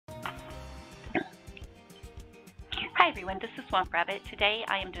Hi everyone, this is Swamp Rabbit. Today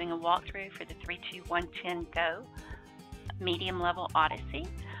I am doing a walkthrough for the 32110 Go medium level Odyssey.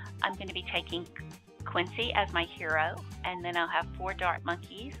 I'm going to be taking Quincy as my hero, and then I'll have 4 dart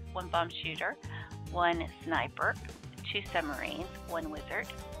monkeys, 1 bomb shooter, 1 sniper, 2 submarines, 1 wizard,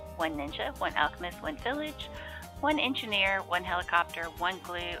 1 ninja, 1 alchemist, 1 village, 1 engineer, 1 helicopter, 1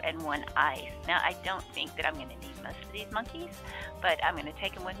 glue, and 1 ice. Now I don't think that I'm going to need most of these monkeys, but I'm going to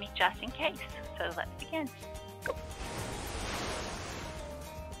take them with me just in case. So let's begin.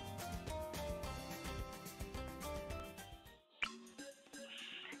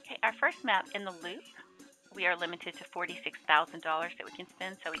 Okay, our first map in the loop, we are limited to $46,000 that we can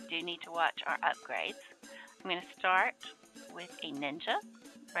spend, so we do need to watch our upgrades. I'm going to start with a ninja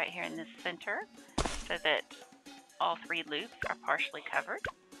right here in the center so that all 3 loops are partially covered.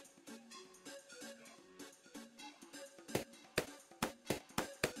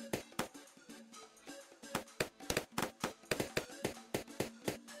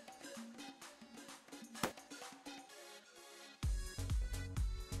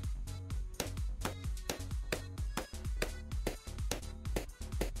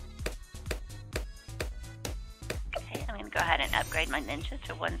 I'm going to go ahead and upgrade my ninja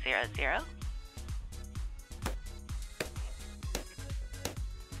to 100.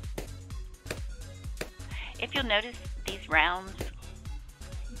 If you'll notice, these rounds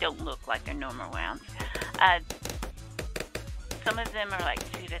don't look like they're normal rounds. Some of them are like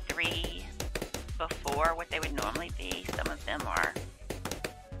 2 to 3 before what they would normally be. Some of them are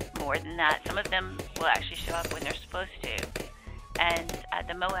more than that. Some of them will actually show up when they're supposed to. And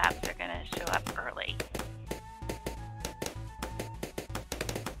the Moabs are going to show up early.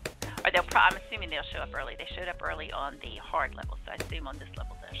 Or I'm assuming they'll show up early. They showed up early on the hard level, so I assume on this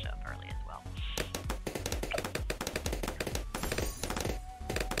level they'll show up early as well.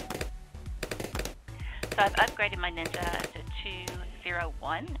 So I've upgraded my ninja to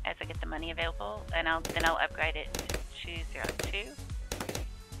 201 as I get the money available, and then I'll upgrade it to 202.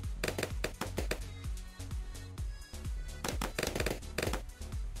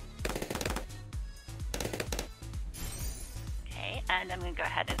 And I'm going to go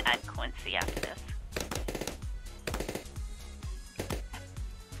ahead and add Quincy after this.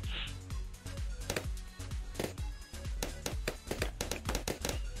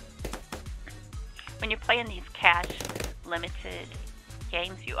 When you're playing these cash limited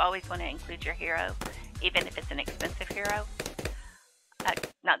games, you always want to include your hero, even if it's an expensive hero.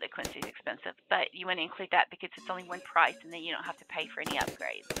 Not that Quincy's expensive, but you want to include that because it's only 1 price and then you don't have to pay for any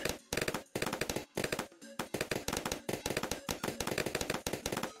upgrades.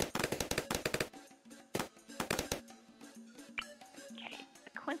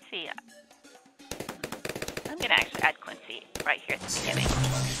 Quincy, I'm going to actually add Quincy right here at the beginning.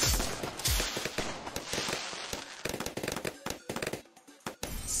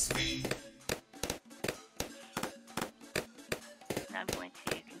 And I'm going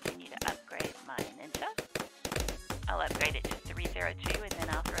to continue to upgrade my ninja. I'll upgrade it to 302 and then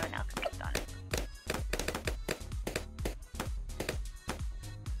I'll throw an alchemist on it.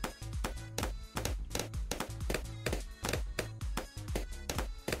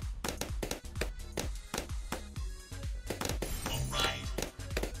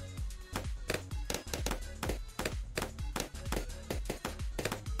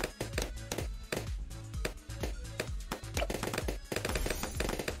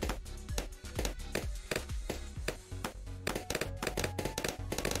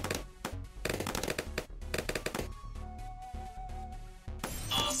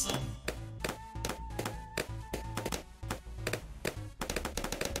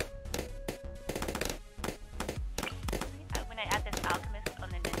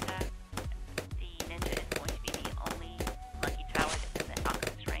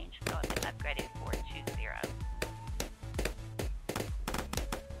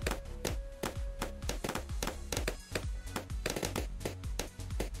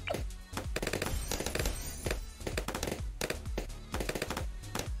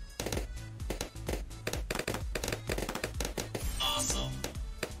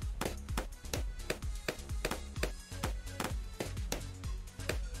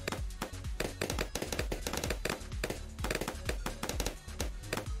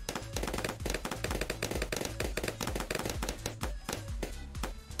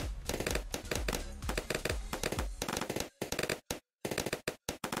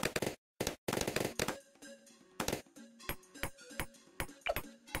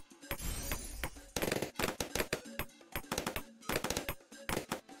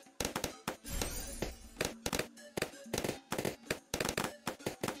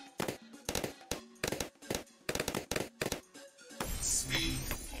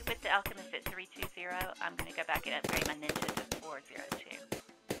 Alchem is at 320. I'm going to go back and upgrade my Ninja to 402.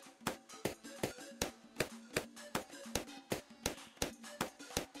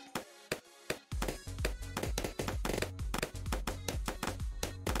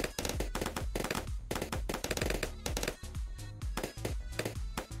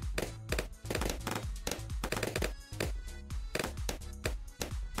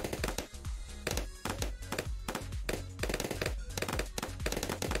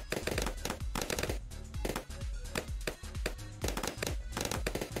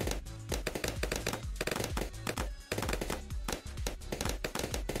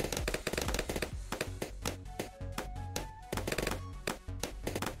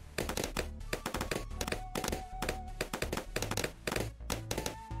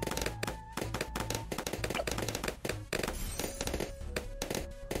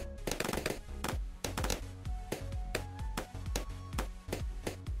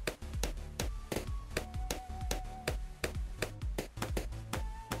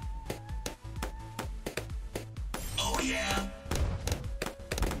 Yeah.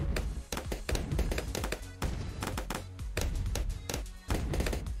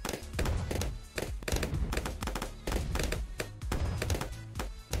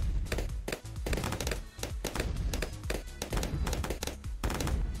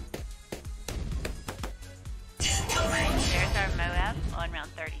 There's our Moab on round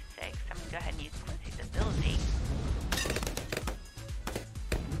 36. I'm going to go ahead and use Quincy's ability.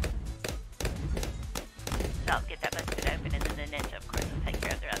 So I'll get that busted open, and then the Ninja, of course, will take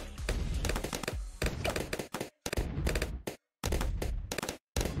care of the rest.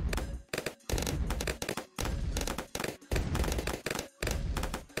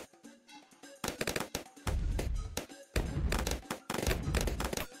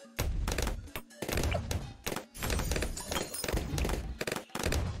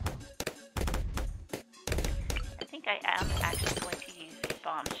 I am actually going to use a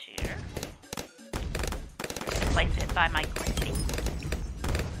bomb shooter. Place it by my Quincy.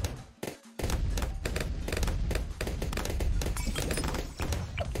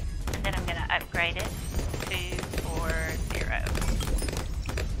 And then I'm going to upgrade it to 4-0.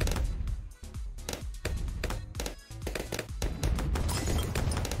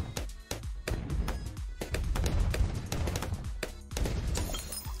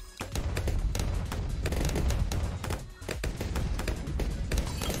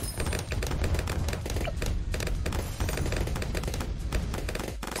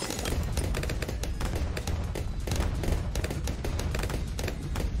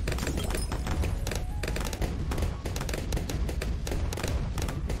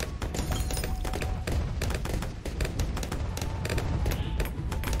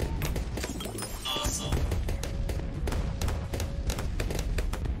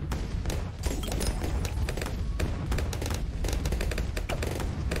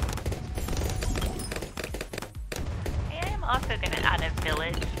 Also going to add a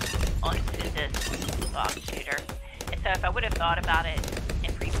village onto this bomb shooter. And so if I would have thought about it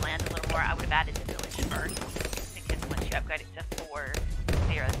and pre-planned a little more, I would have added the village first. Because once you upgrade it to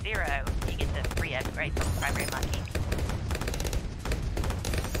 4-0, you get the free upgrade from primary monkey.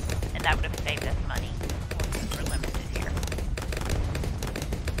 And that would have saved us money. We're limited here.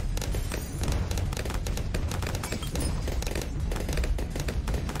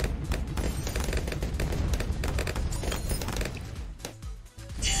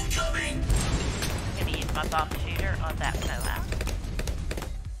 I'm going to use my bomb shooter on that Moab.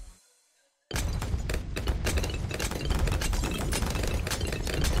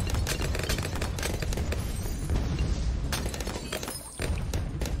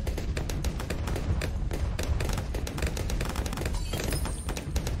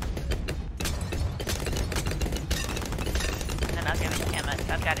 And then I'll give it to Emma,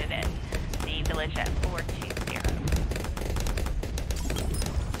 so I've got it at the village at 420.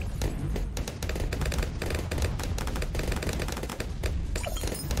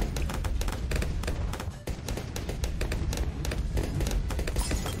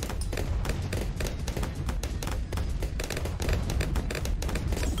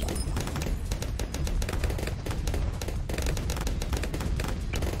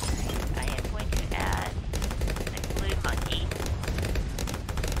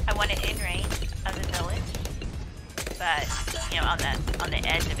 But, you know, on the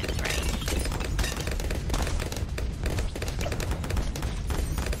edge of its range.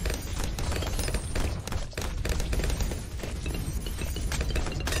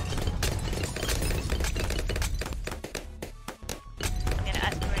 I'm going to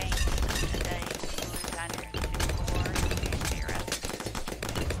upgrade the blue gunner to 4-0.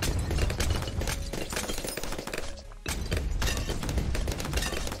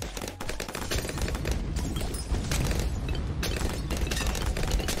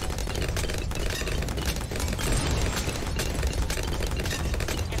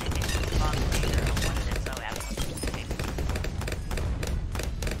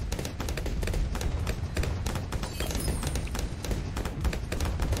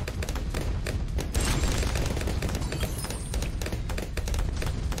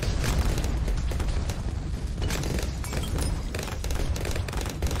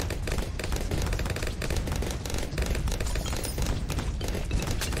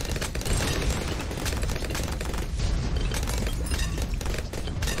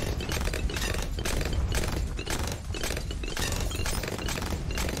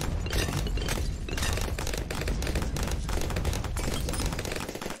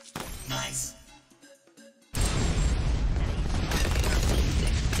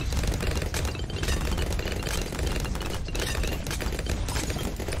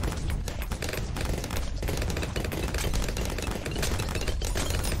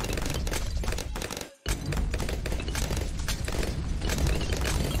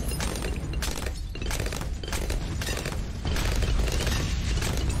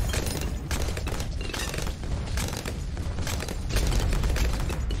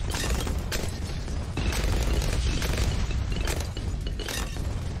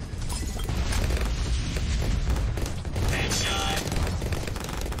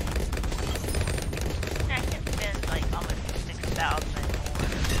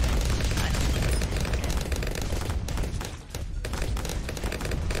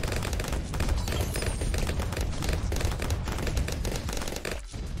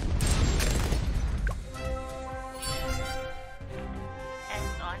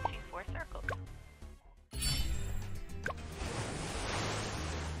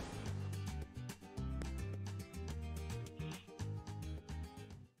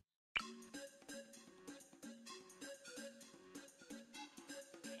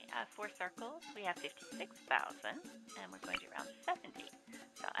 have 4 circles. We have 56,000, and we're going to round 70.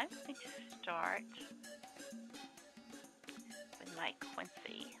 So I'm going to start with my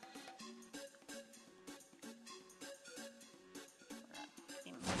Quincy.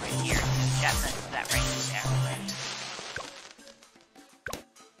 Right here, that range down with.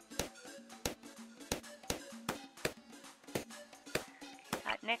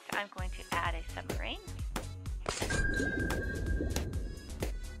 Next, I'm going to add a submarine.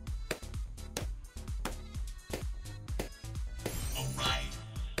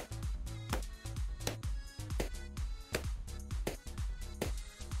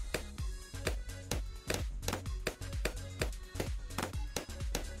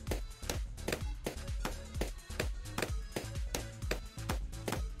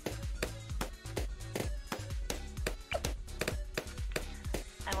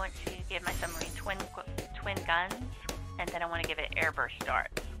 I want to give my submarine twin guns, and then I want to give it airburst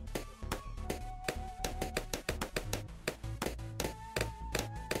darts.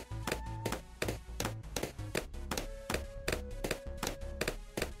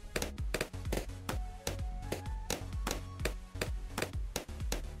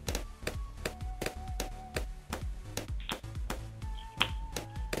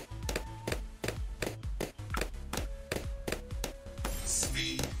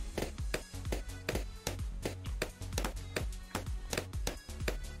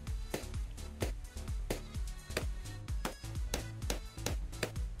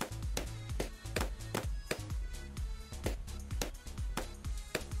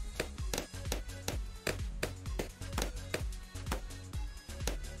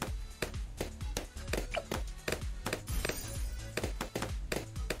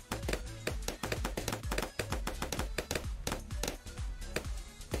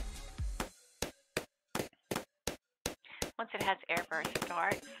 Once it has airburst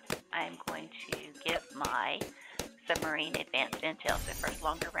darts, I'm going to give my submarine advanced intel, so first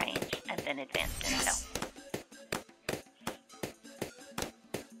longer range and then advanced intel.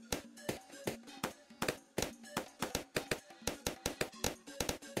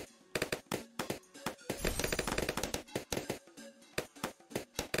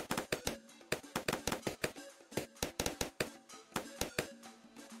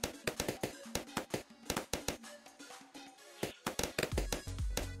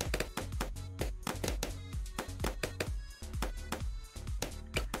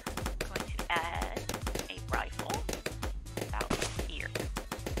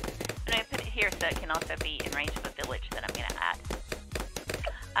 So it can also be in range of a village that I'm going to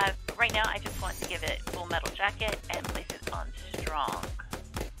add. Right now I just want to give it full metal jacket and place it on strong.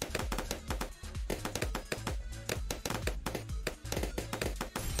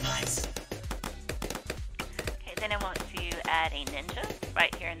 Nice. Okay, then I want to add a ninja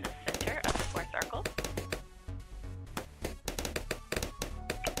right here in the center of the 4 circles.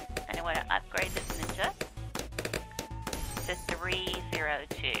 And I want to upgrade this ninja to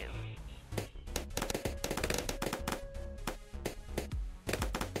 302.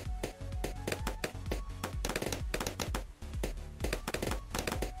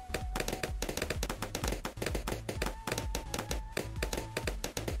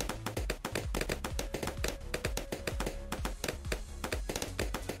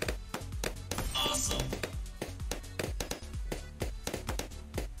 Awesome.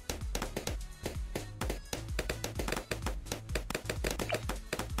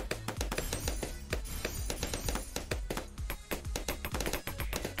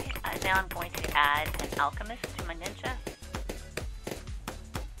 Okay, now I'm going to add an alchemist to my ninja.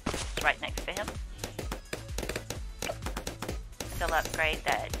 It's right next to him. And I'll upgrade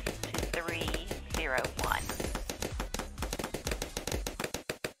that to 301.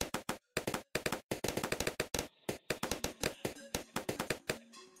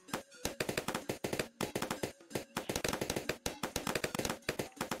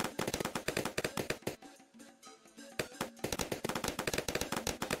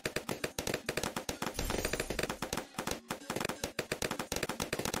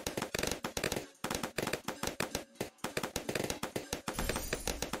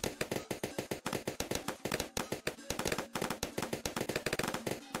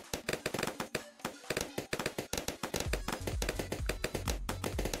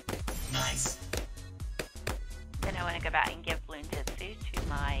 Nice. Then I want to go back and give Bloons TD6 to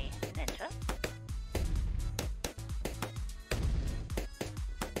my ninja.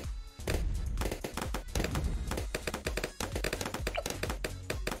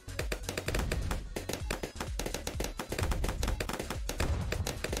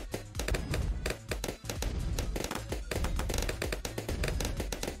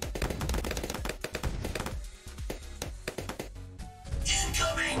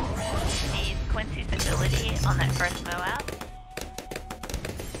 on that first Moab.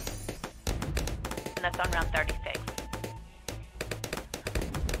 And that's on round 36.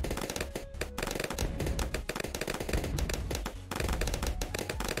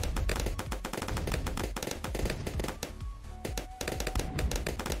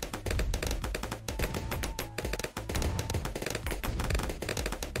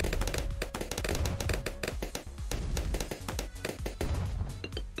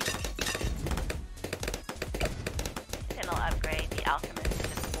 Then I'll upgrade the Alchemist to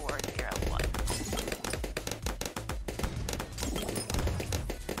 401.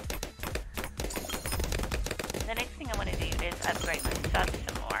 The next thing I want to do is upgrade my sub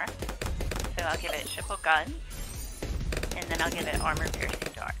some more. So I'll give it triple guns, and then I'll give it armor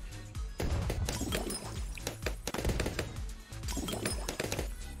piercing darts.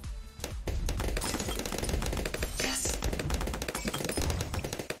 Yes.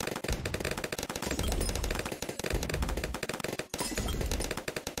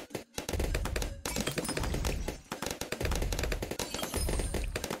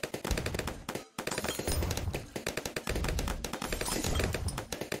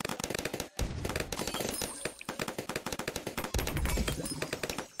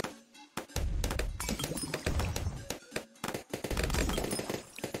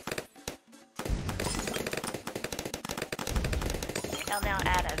 I'll now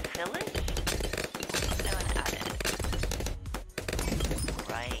add a village. I want to add it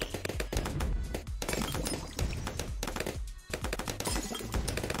right.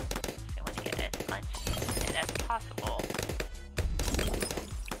 I want to get as much in it as possible.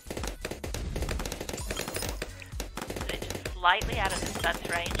 So it's just slightly out of the subs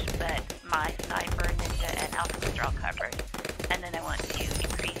range, but my sniper, ninja, and alchemist are all covered. And then I want to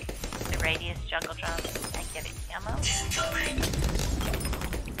increase the radius jungle drum and give it camo.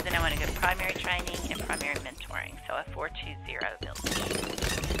 Then I want to go to primary training and primary mentoring, so a 420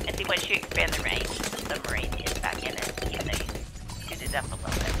 village. And see, once you expand the range, the submarine is back in it, even though you scoot it up a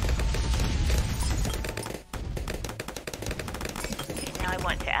little bit. Okay, now I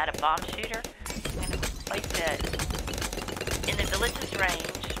want to add a bomb shooter. I'm going to place it in the village's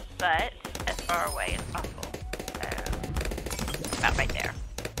range, but as far away as possible. So, about right there.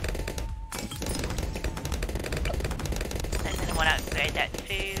 And then I want to upgrade that to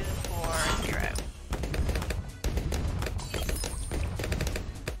 440.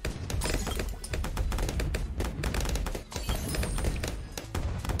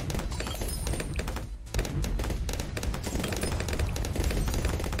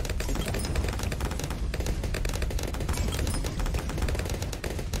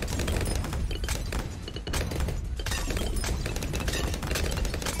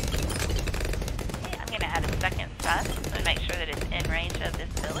 Second sub, so make sure that it's in range of this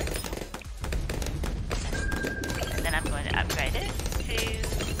village. And then I'm going to upgrade it to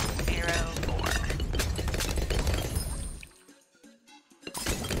 04.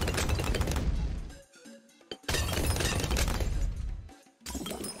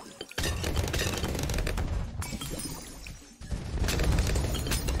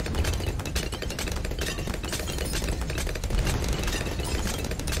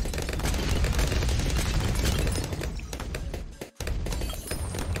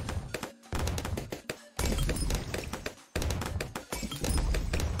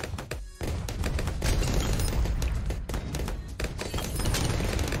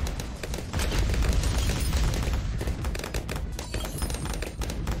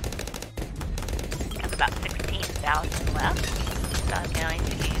 About 16,000 left, so I'm going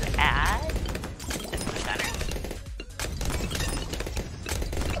to add this one gunner,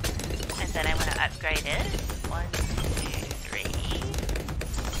 and then I want to upgrade it. 1, 2, 3.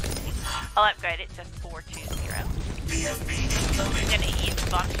 I'll upgrade it to 420. I'm going to use the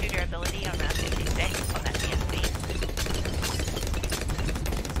bomb shooter ability on round 56 on that BSB.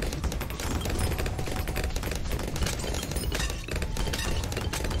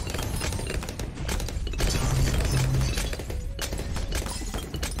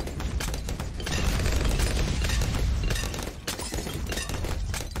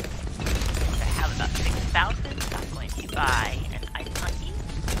 Buy an ice monkey.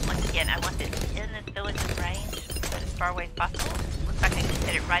 Once again, I want this in this village's range, but as far away as possible. Looks like I can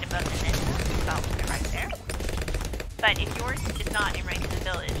hit it right above the ninja, so I'll put it right there. But if yours is not in range of the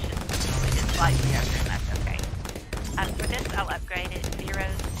village, just slightly over, and that's okay. For this, I'll upgrade it 0 to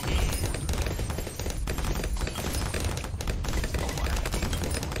 4.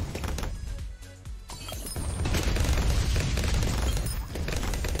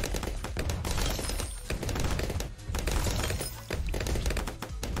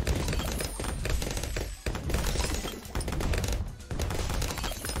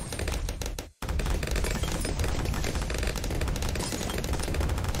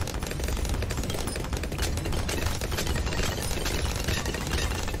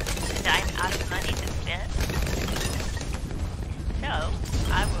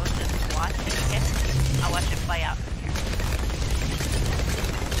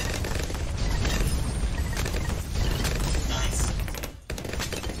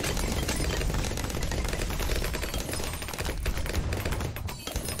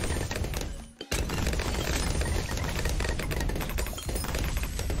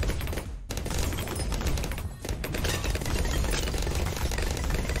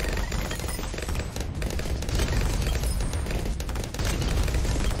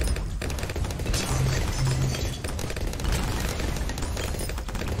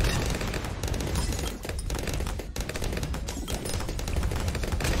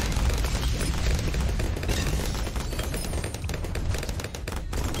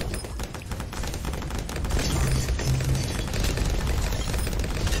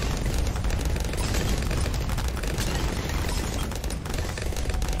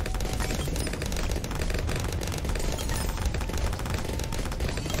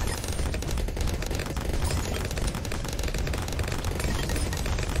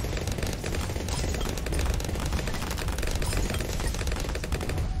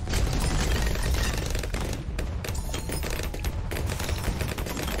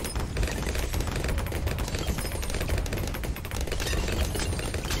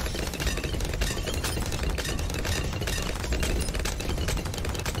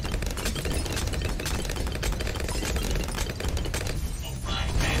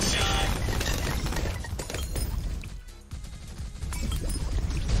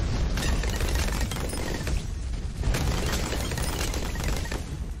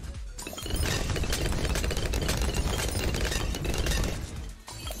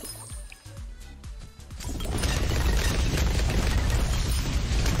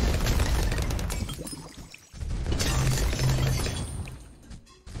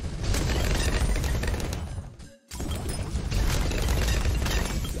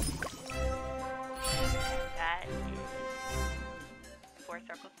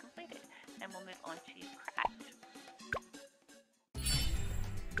 circles completed. And we'll move on to cracked.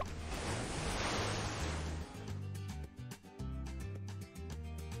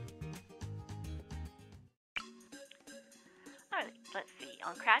 Alright, let's see.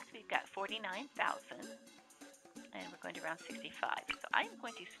 On cracked, we've got 49,000. And we're going to round 65. So I'm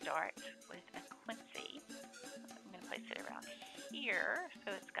going to start with a Quincy. I'm going to place it around here,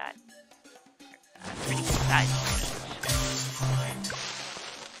 so it's got a pretty good size range.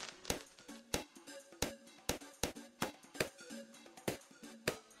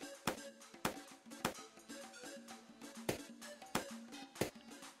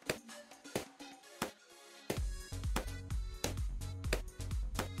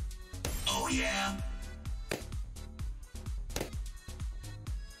 Oh yeah.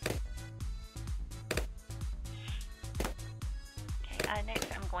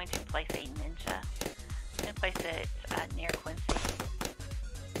 Next, I'm going to place a ninja. I'm going to place it near Quincy.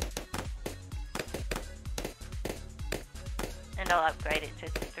 And I'll upgrade it to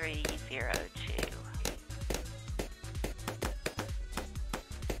 302.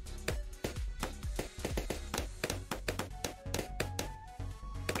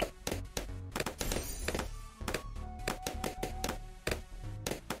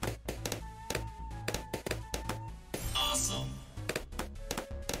 Awesome.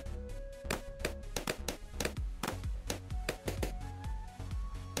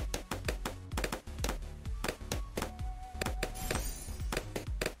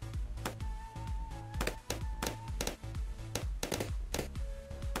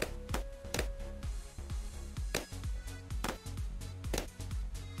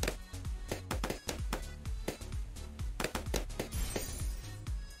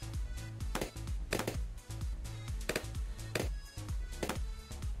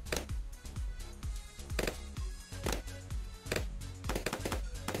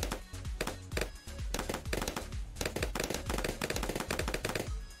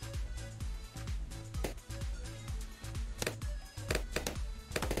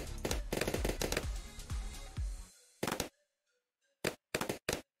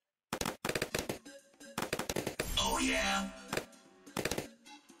 Oh yeah.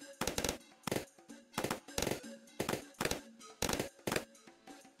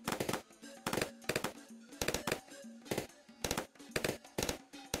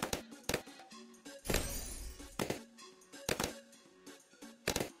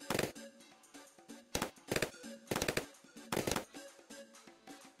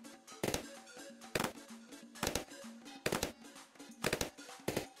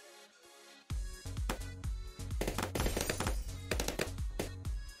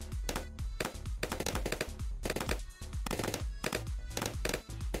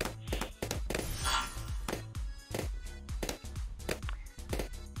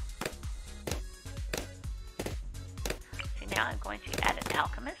 Now I'm going to add an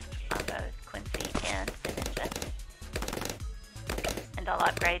alchemist on both Quincy and the ninja. And I'll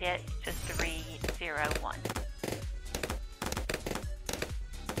upgrade it to 301.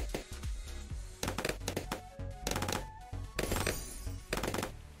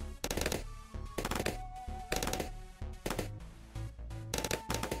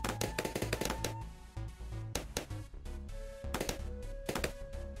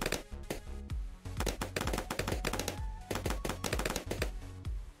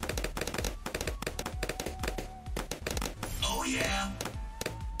 Oh yeah.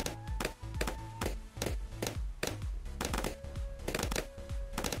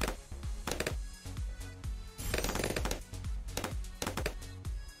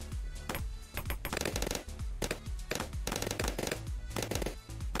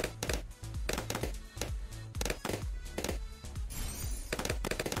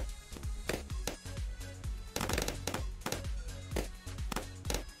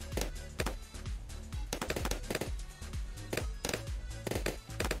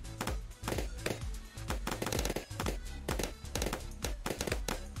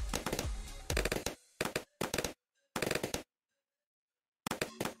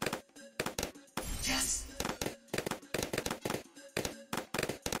 Yes.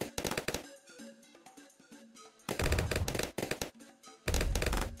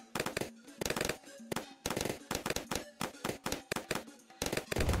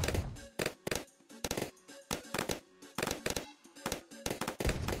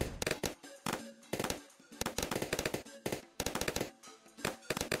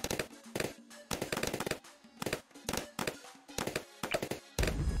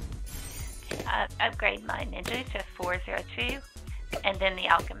 Upgrade my ninja to 402 and then the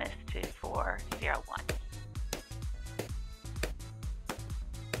alchemist to 401.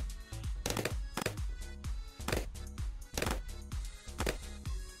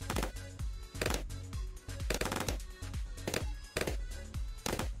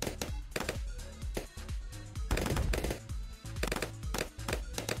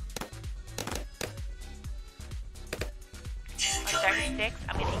 TD6.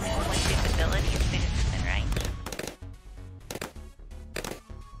 I'm going to only shoot the village as soon as it's in range.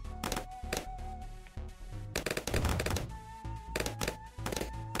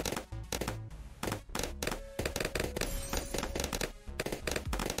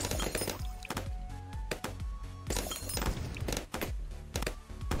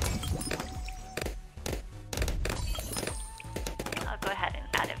 I'll go ahead and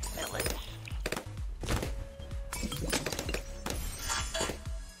add a village.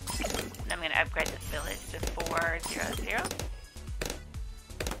 And I'm going to upgrade this village to 400.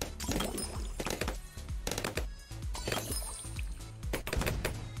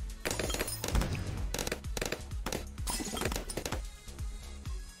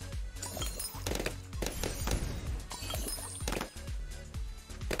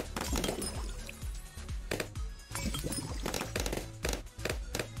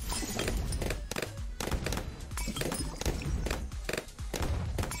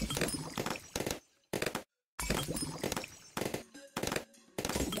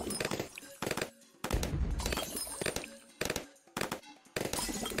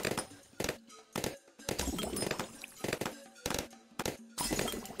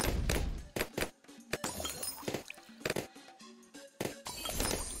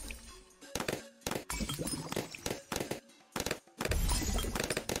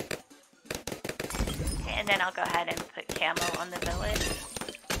 And then I'll go ahead and put camo on the village.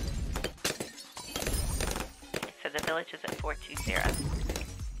 Okay, so the village is at 420.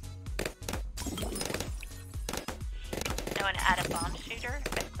 I want to add a bomb shooter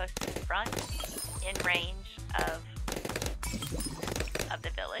that's close to the front, in range of the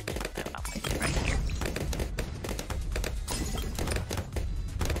village. So I'll place it right here.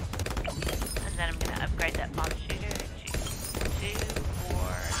 And then I'm going to upgrade that bomb shooter to 240.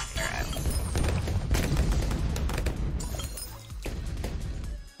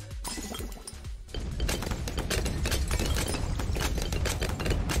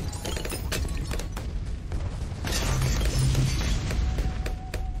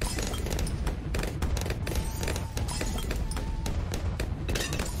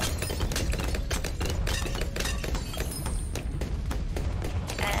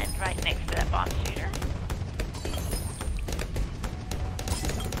 Next to that bomb shooter.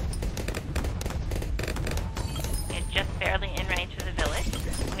 It's just barely in range of the village.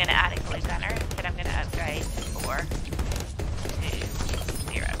 I'm going to add a glue gunner that I'm going to upgrade to 420.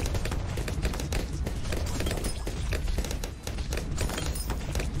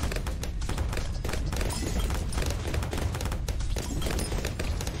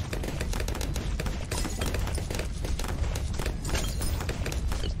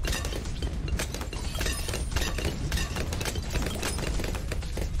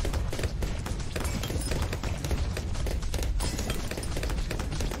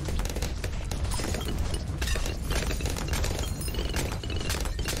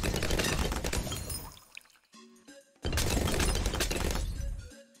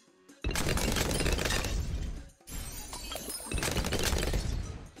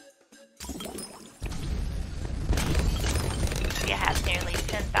 Has nearly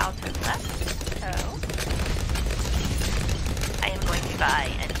 10,000 left, so I am going to buy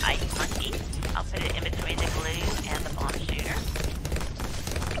an ice monkey. I'll put it in between the glue and the bomb shooter,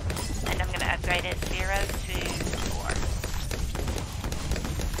 and I'm going to upgrade it 0 to 4.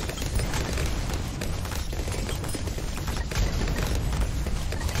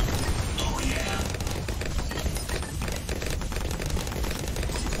 Oh yeah.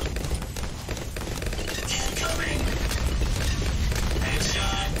 Incoming.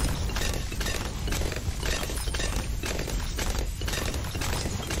 Headshot.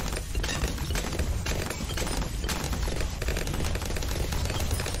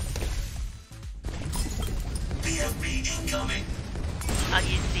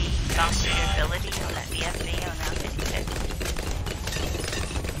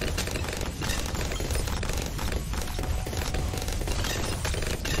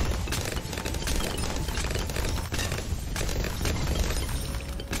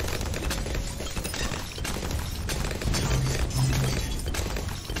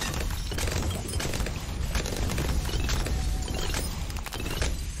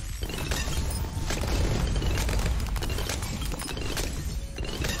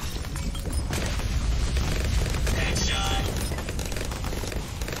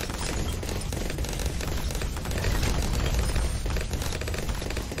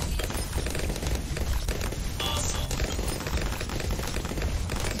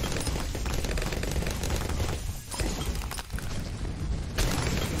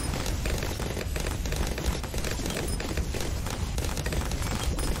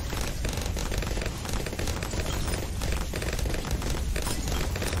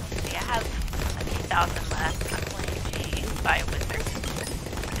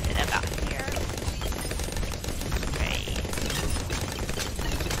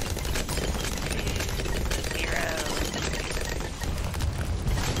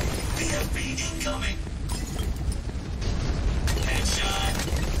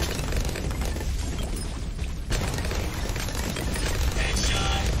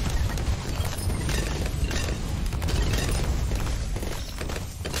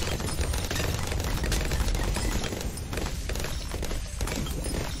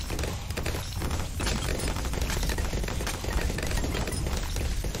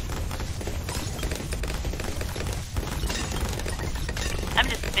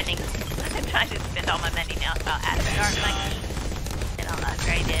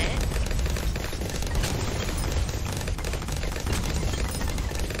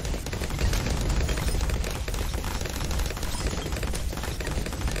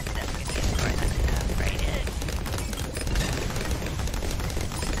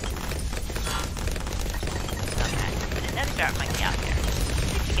 dart monkey out there.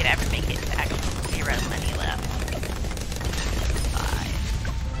 See if we get ever make it to actual 0 money left.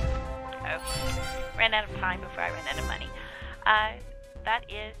 5. Oh, ran out of time before I ran out of money. That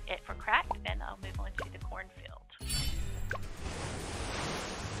is it for crack, and I'll move on to the cornfield.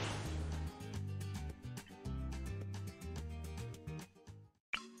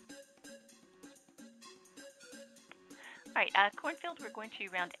 Alright, cornfield we're going to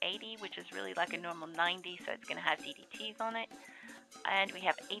round 80, which is really like a normal 90, so it's going to have DDTs on it. And we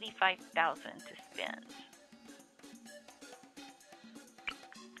have 85,000 to spend.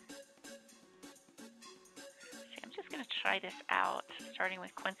 So I'm just going to try this out, starting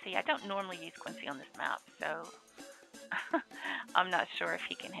with Quincy. I don't normally use Quincy on this map, so I'm not sure if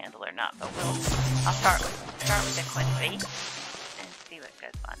he can handle or not, but I'll start with the Quincy and see what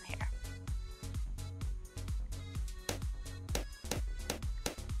goes on here.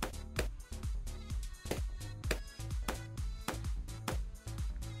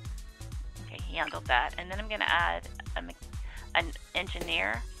 Handled that, and then I'm going to add an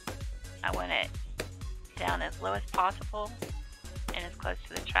engineer. I want it down as low as possible and as close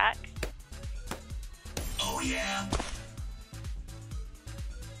to the track. Oh yeah.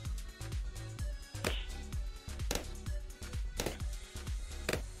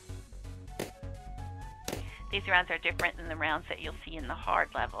 These rounds are different than the rounds that you'll see in the hard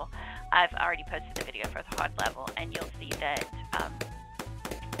level. I've already posted the video for the hard level, and you'll see that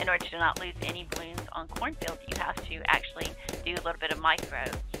in order to not lose any balloons on cornfield, you have to actually do a little bit of micro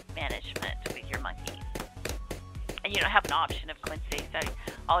management with your monkeys. And you don't have an option of Quincy, so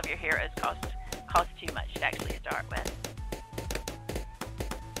all of your heroes cost too much to actually start with.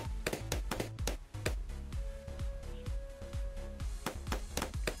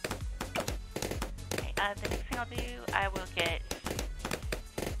 Okay, the next thing I'll do, I will get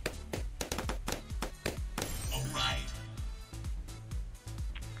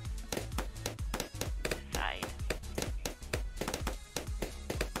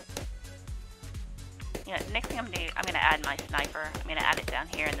next thing I'm going to add my sniper. I'm going to add it down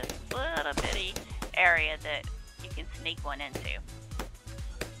here in this little bitty area that you can sneak one into.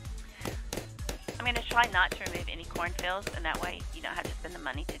 I'm going to try not to remove any cornfields, and that way you don't have to spend the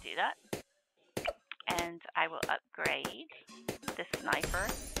money to do that. And I will upgrade the sniper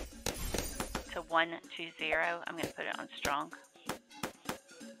to 120. I'm going to put it on strong.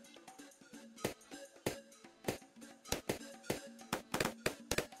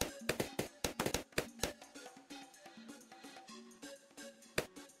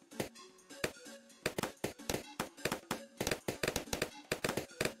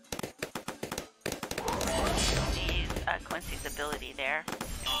 Quincy's ability there.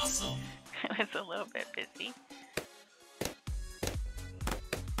 Awesome. It was a little bit busy.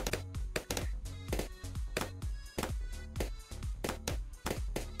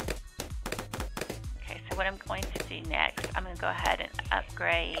 Okay, so what I'm going to do next, I'm going to go ahead and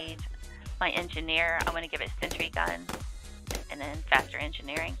upgrade my engineer. I want to give it sentry gun and then faster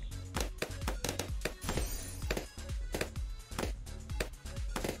engineering.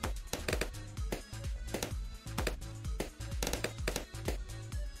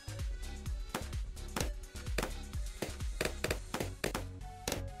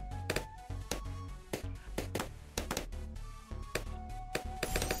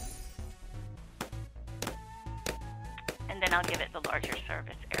 And then I'll give it the larger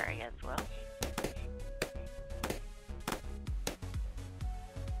service area as well.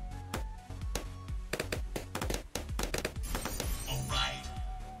 All right.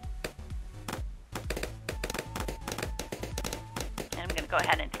 And I'm going to go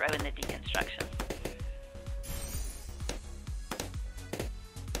ahead and throw in the deconstruction.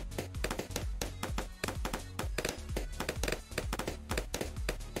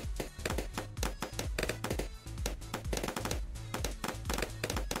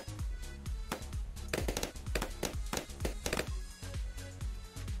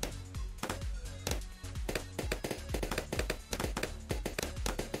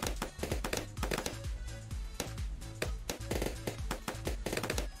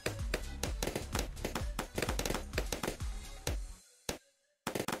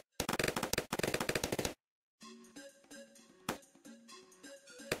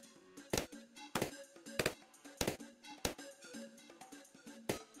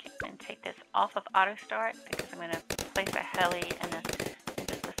 Take this off of auto start because I'm going to place a heli in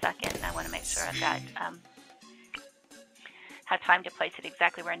just a second, and I want to make sure I've got have time to place it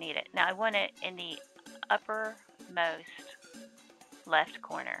exactly where I need it. Now I want it in the uppermost left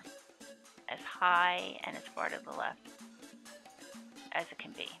corner, as high and as far to the left as it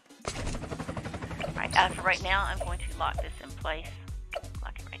can be. Alright, For right now, I'm going to lock this in place.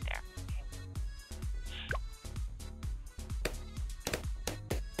 Lock it right there.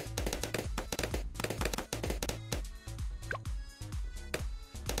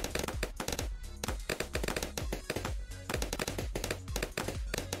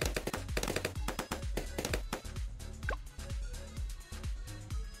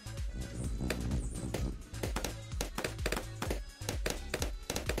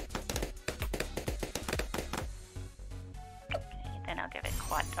 Then I'll give it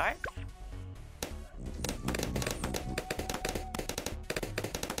quad darts.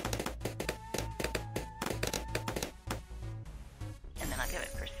 And then I'll give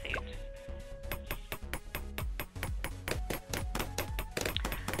it pursuit.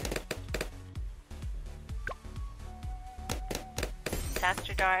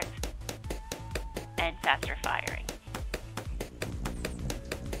 Faster darts and faster firing.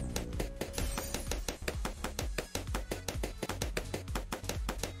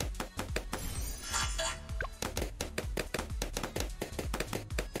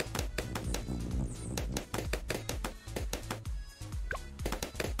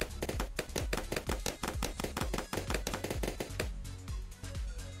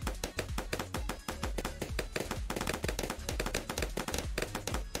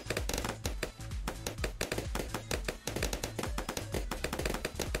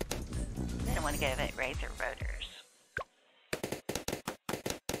 I want to give it razor rotors.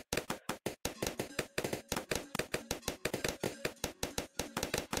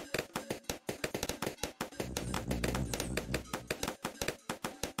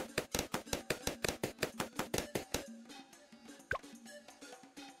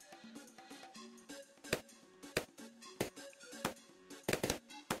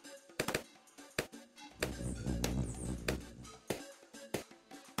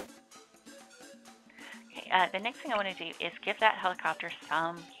 The next thing I want to do is give that helicopter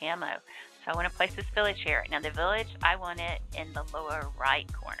some camo. So I want to place this village here. Now the village, I want it in the lower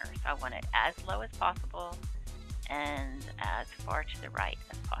right corner. So I want it as low as possible and as far to the right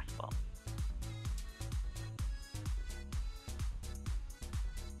as possible.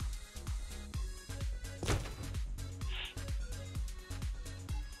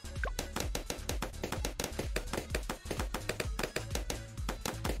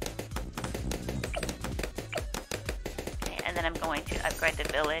 And then I'm going to upgrade the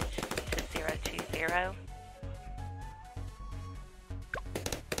village to 020.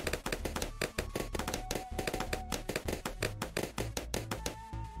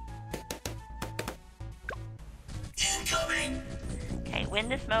 Incoming. Okay, when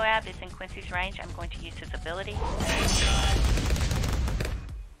this Moab is in Quincy's range, I'm going to use his ability. Headshot.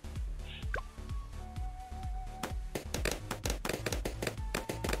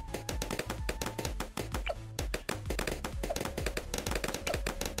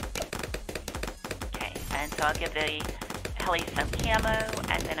 And so I'll give the Heli some camo,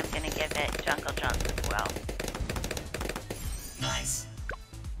 and then I'm going to give it jungle jumps as well. Nice.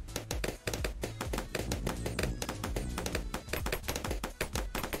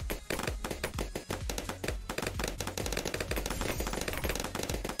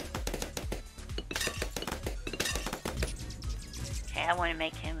 Okay, I want to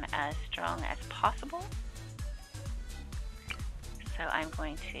make him as strong as possible. So I'm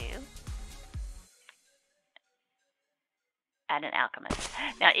going to add an alchemist.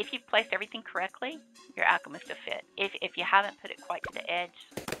 Now, if you've placed everything correctly, your alchemist will fit. If you haven't put it quite to the edge,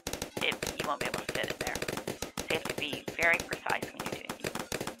 you won't be able to fit it there. So you have to be very precise when you're doing it.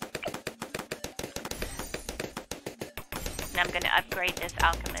 Now I'm going to upgrade this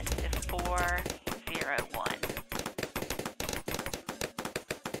alchemist to 401.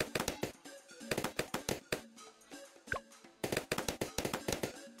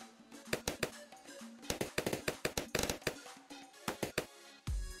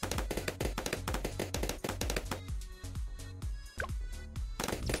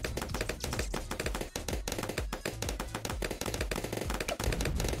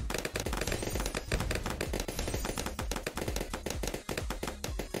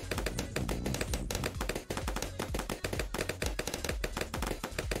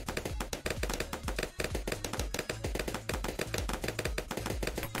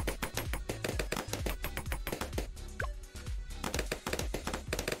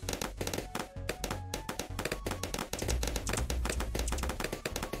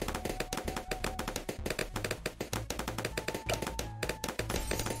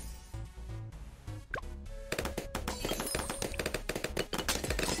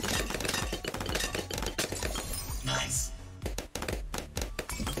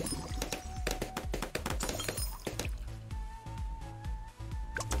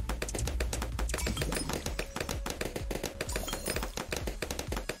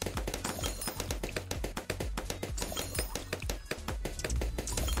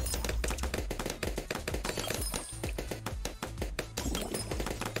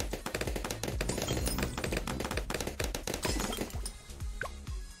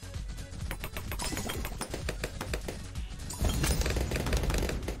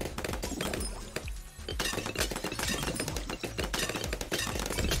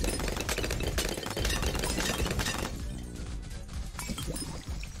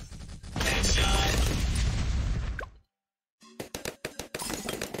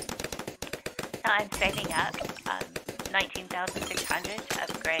 Now I'm saving up 19,600 to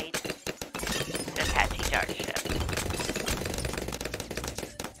upgrade the Apache Dart ship.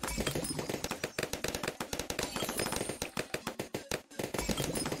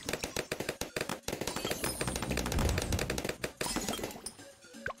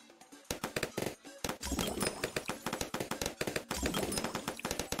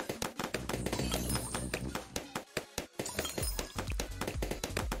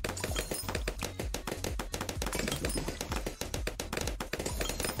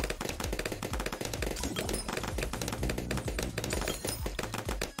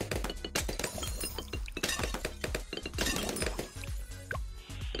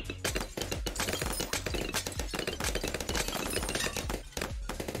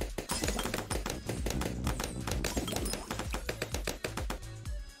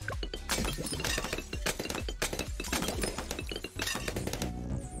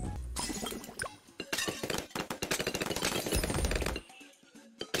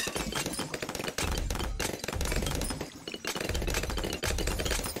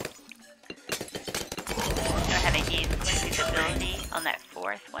 On that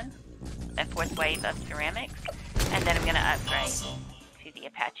fourth wave of ceramics, and then I'm going to upgrade to the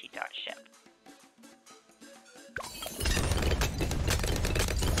Apache Dart ship.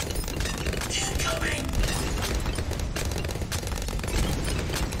 Incoming.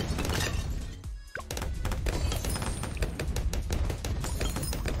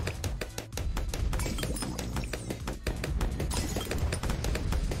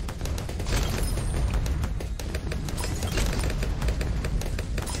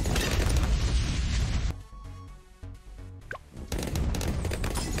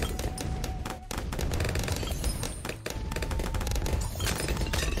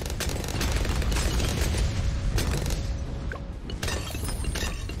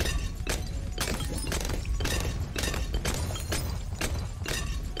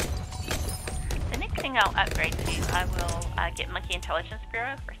 I'll upgrade to. I will get Monkey Intelligence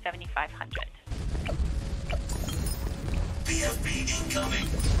Bureau for 7,500. BFB incoming.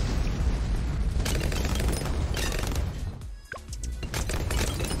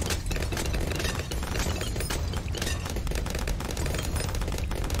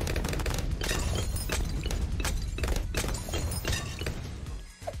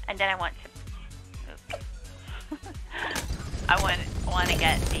 And then I want to. I want to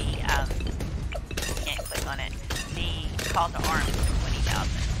get the. Can't click on it. The call to arms for 20,000.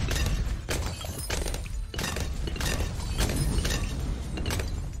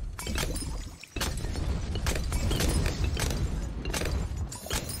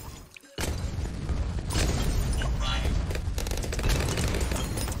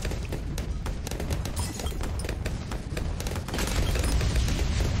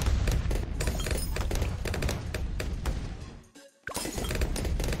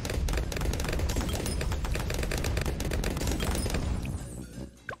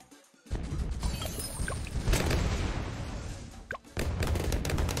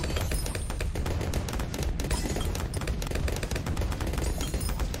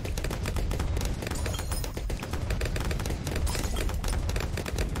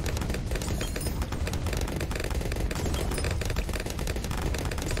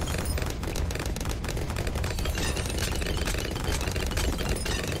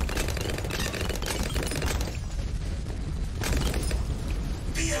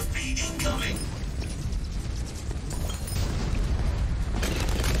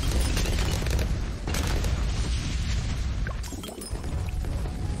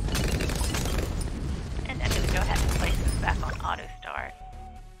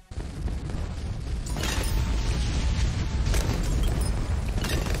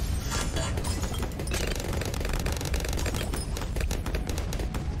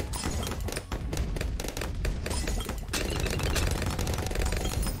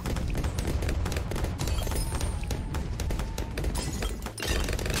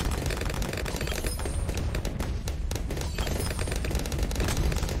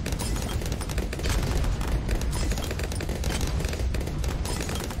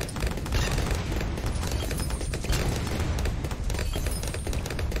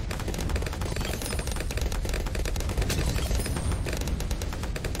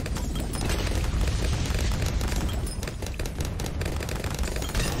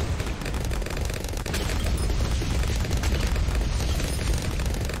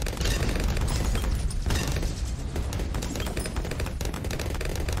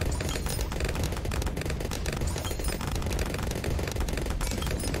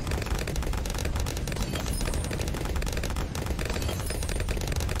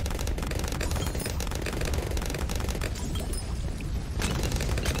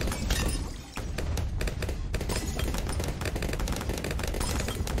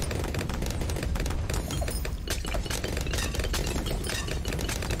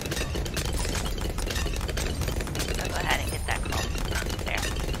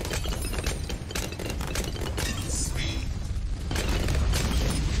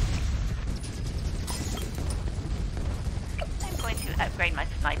 upgrade my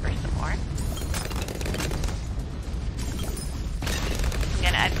sniper some more. I'm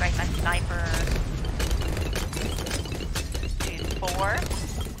going to upgrade my sniper to 4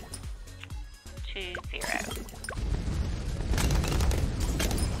 to 0.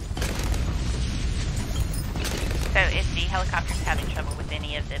 So if the helicopter's having trouble with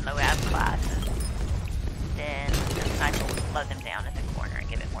any of the Moab classes, then the sniper will slow them down in the corner and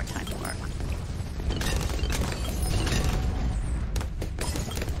give it more time to work.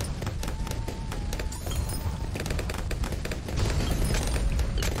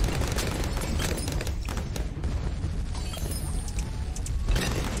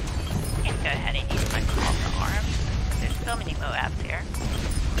 Go ahead and use my call to arms. There's so many Moabs here.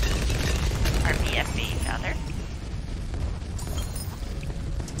 Or BFBs, rather.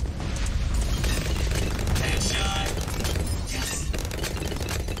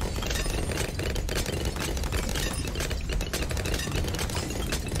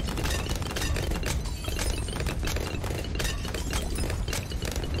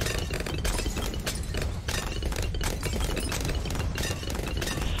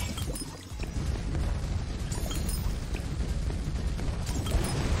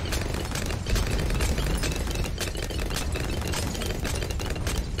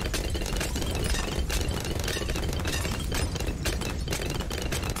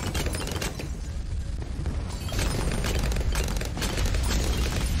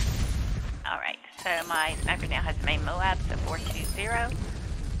 My sniper now has the main Moab, so 420,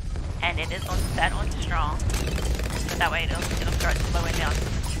 and it is set on strong, so that way it'll start slowing down some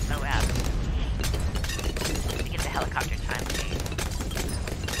of these Moab to get the helicopter time to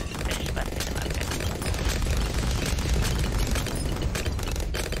finish busting them open.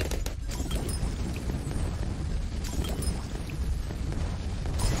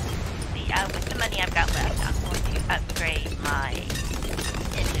 With the money I've got left, I'm going to upgrade my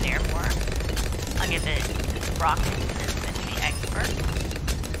engineer more. I'll give it rocket and be expert.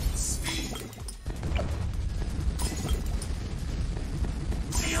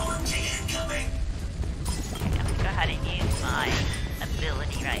 CRT incoming. Okay, I'm going to go ahead and use my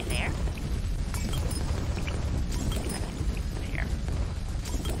ability right there. Here.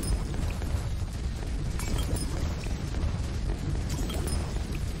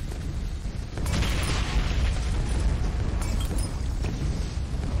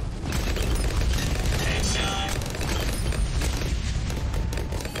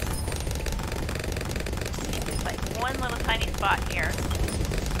 One little tiny spot here.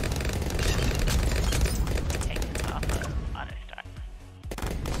 Take this off of auto start.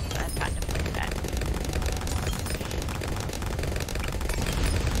 So I've got to place that.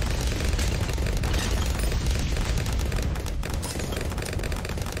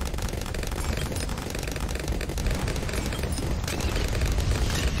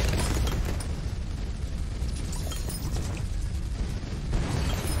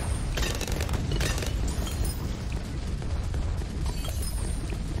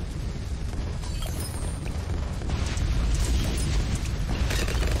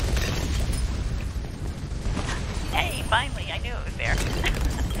 Finally, I knew it was there.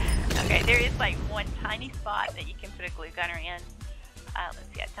 Okay, there is like one tiny spot that you can put a glue gunner in. Let's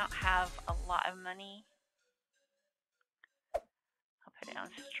see, I don't have a lot of money. I'll put it on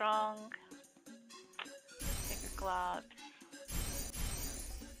strong. Bigger globs.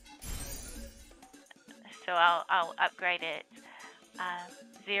 So I'll upgrade it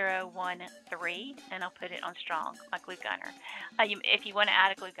 0, 1, 3, and I'll put it on strong, my glue gunner. If you want to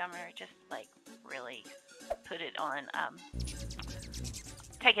add a glue gunner, just like really put it on,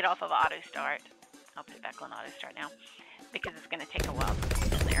 take it off of auto start. I'll put it back on auto start now because it's going to take a while to put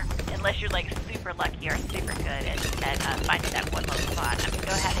it in there. Unless you're like super lucky or super good at finding that one little spot. I'm going to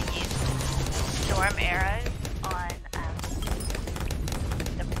go ahead and use storm arrows on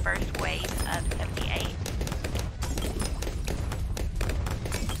the first wave of 78.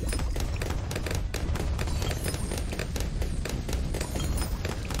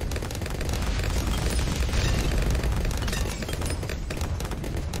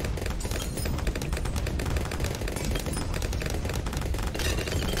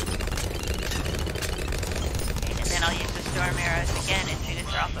 I'll use the storm arrows again as soon as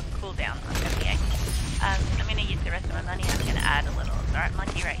they're off of cooldown on 78. I'm going to use the rest of my money. I'm going to add a little dart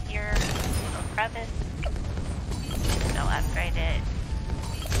monkey right here, a little crevice. I'll upgrade it.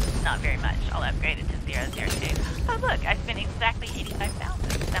 Not very much. I'll upgrade it to 002. Oh look, I spent exactly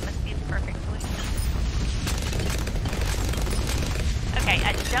 85,000. That must be the perfect solution. Okay,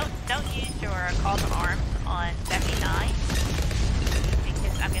 don't use your call to arms on 79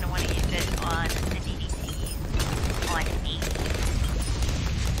 because I'm going to want to use it on the DDTs on 80.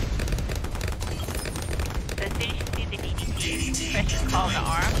 call the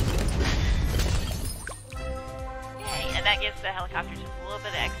arm. Yay, and that gives the helicopter just a little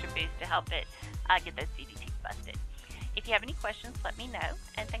bit of extra boost to help it get those CDTs busted. If you have any questions, let me know,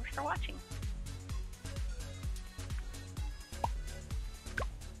 and thanks for watching.